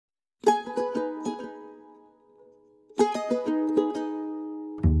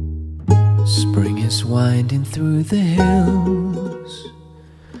Spring is winding through the hills,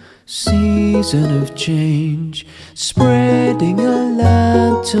 season of change, spreading a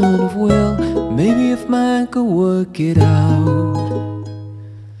lantern of will. Maybe if man could work it out.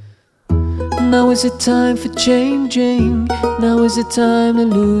 Now is the time for changing, now is the time to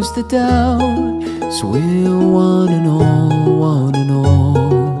lose the doubt. So we're one and all, one and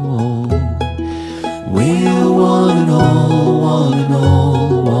all. We're one and all, one and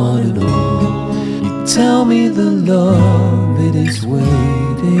all, one and all. You tell me the love, it is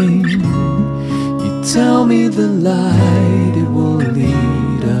waiting. You tell me the light, it will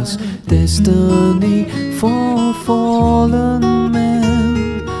lead us. Destiny for fallen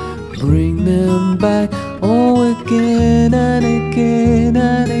men. Bring them back, oh, again and again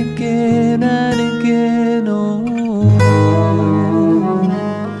and again and again, oh.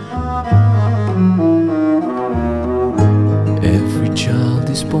 Every child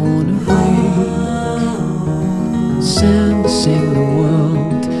is born awake, sensing the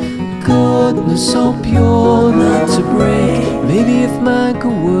world, goodness so pure not to break. Maybe if man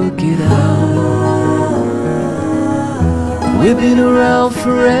could work it out. We've been around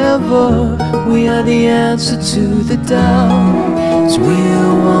forever, we are the answer to the doubt. So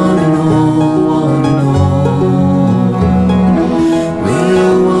we're one and all, one and all.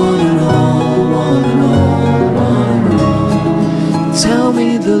 We're one and all, one and all, one and all. Tell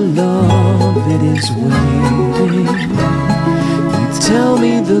me the love that is waiting. You tell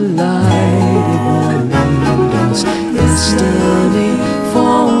me the light, it will lead us. Destiny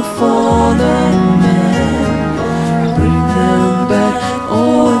for fallen men. Bring them back,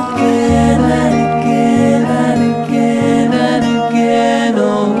 oh, again and again and again and again, oh.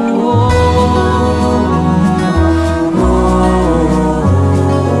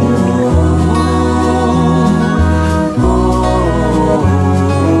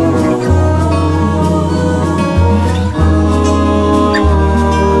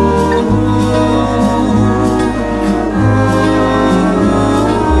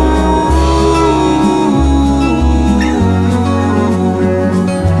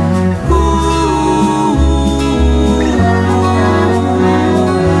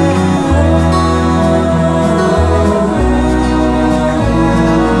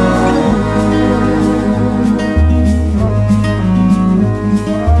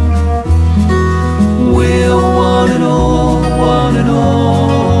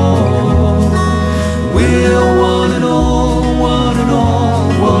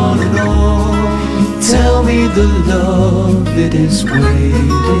 The love that is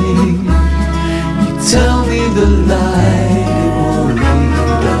waiting. You tell me the light, it will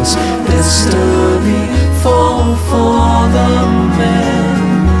lead us. Destiny for the man.